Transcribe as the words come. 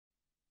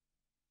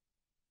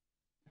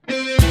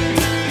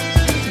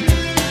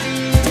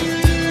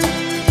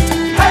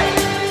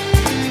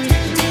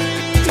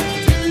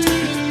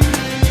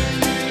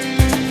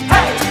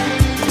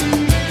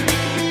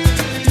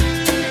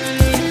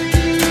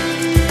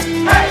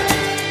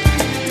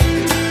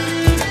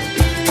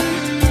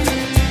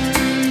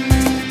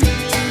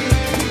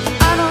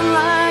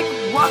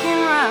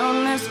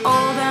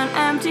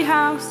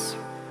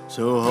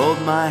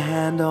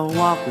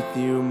talk with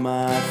you,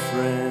 my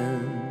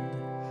friend.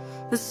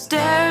 The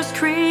stairs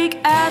creak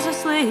as I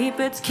sleep,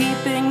 it's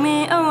keeping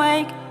me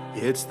awake.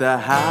 It's the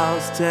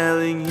house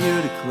telling you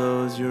to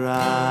close your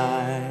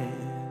eyes.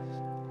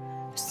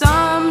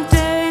 Some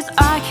days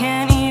I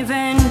can't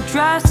even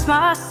dress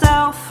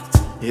myself.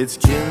 It's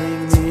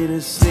killing me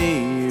to see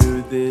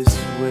you this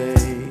way.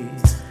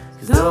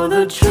 'Cause though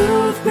the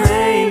truth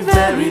may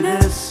vary,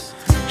 this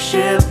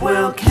ship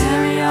will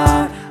carry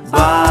our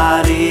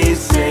bodies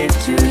safe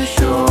to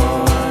shore.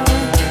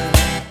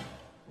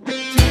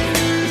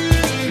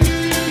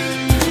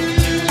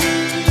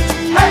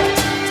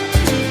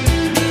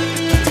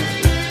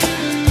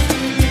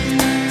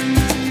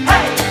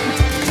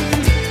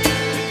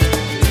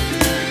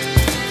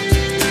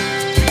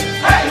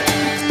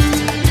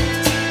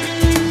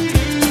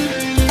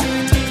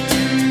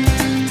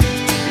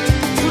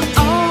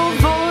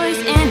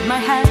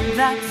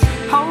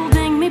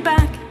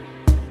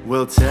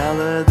 We'll tell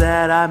her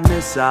that I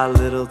miss our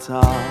little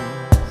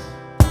talks.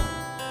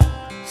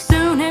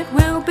 Soon it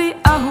will be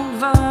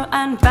over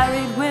and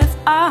buried with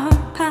our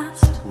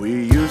past. We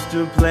used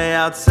to play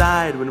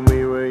outside when we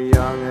were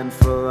young and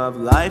full of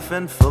life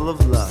and full of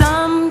love.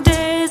 Some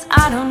days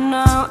I don't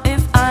know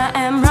if I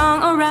am wrong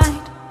or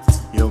right.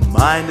 Your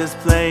mind is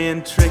playing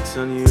tricks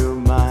on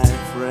you, my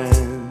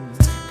friend.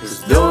 'Cause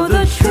though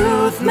the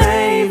truth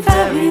may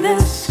vary,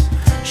 this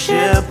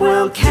ship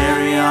will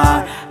carry our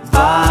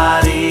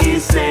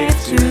bodies safe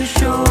to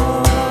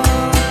shore.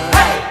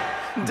 Hey!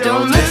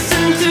 Don't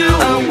listen to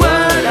a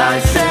word I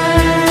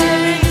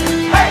say.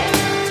 Hey!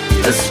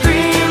 The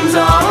screams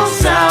all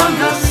sound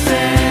the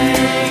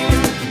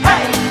same.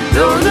 Hey!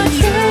 Though the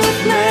truth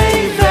may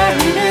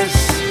vary, this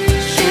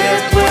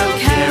ship will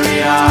carry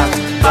our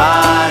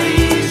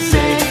bodies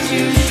safe to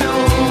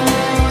shore.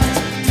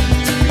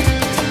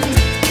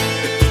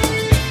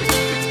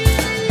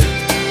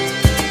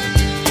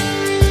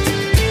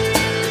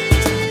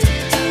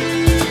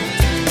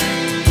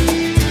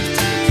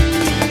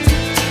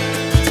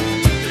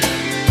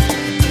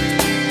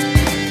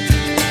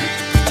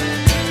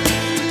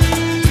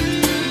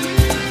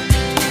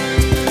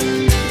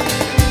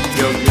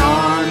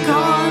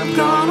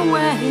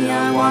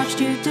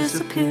 You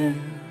disappear.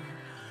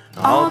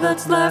 All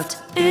that's left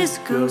is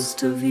a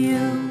ghost of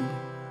you.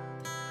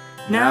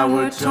 Now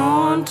we're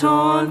torn,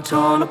 torn,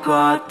 torn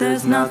apart.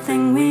 There's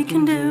nothing we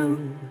can do.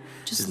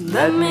 Just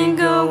let me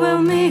go,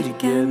 we'll meet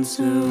again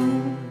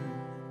soon.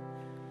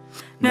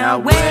 Now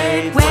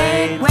wait,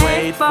 wait,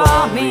 wait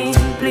for me.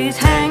 Please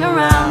hang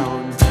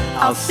around.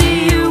 I'll see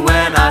you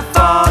when I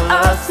fall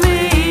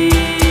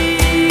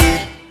asleep.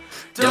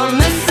 Don't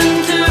listen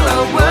to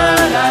a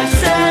word I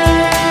say.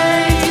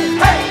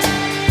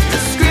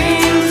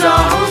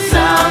 All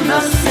sound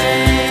the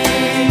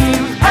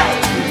same. Hey!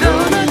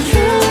 Though the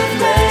truth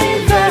may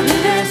vary,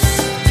 this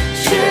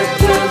ship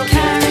will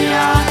carry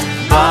our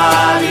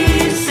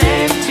bodies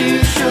safe to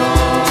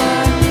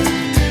shore.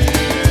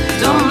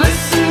 Don't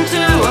listen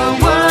to a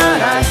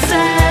word I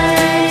say.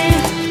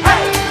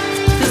 Hey!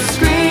 The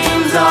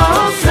screams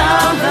all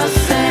sound the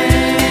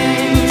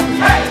same.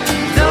 Hey!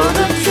 Though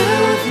the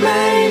truth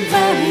may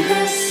vary,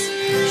 this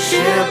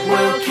ship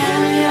will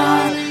carry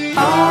our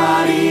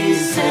bodies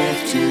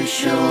safe to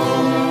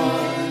shore.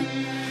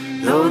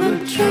 Though the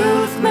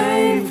truth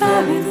may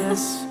vary,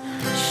 this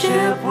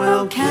ship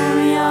will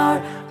carry our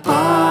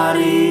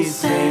bodies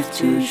safe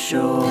to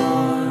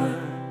shore.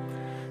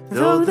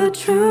 Though the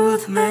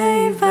truth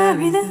may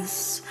vary,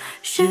 this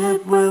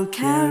ship will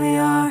carry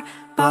our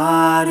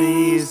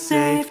bodies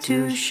safe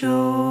to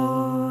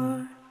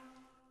shore.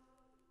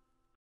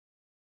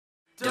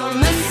 Don't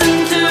listen